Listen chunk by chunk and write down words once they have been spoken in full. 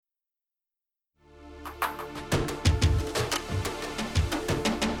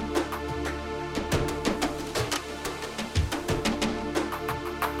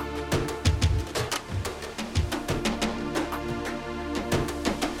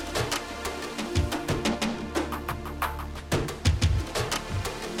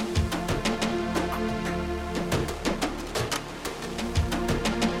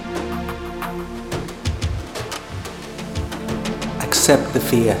accept the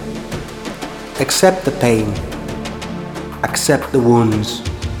fear, accept the pain, accept the wounds,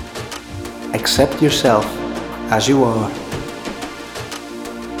 accept yourself as you are.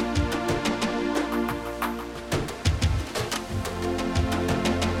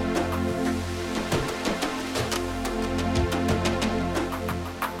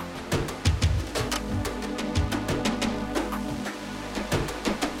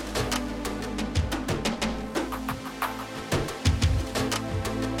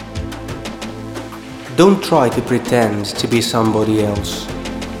 Don't try to pretend to be somebody else.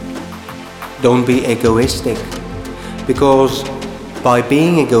 Don't be egoistic, because by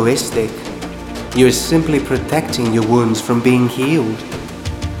being egoistic, you're simply protecting your wounds from being healed.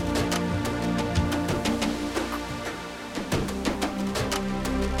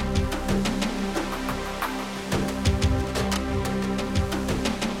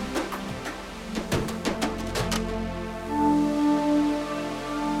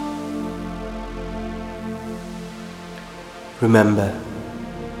 Remember,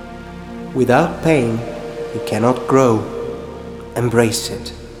 without pain, you cannot grow. Embrace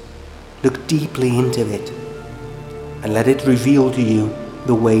it. Look deeply into it and let it reveal to you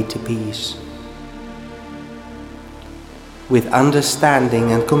the way to peace. With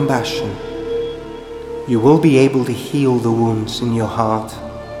understanding and compassion, you will be able to heal the wounds in your heart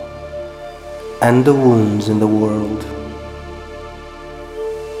and the wounds in the world.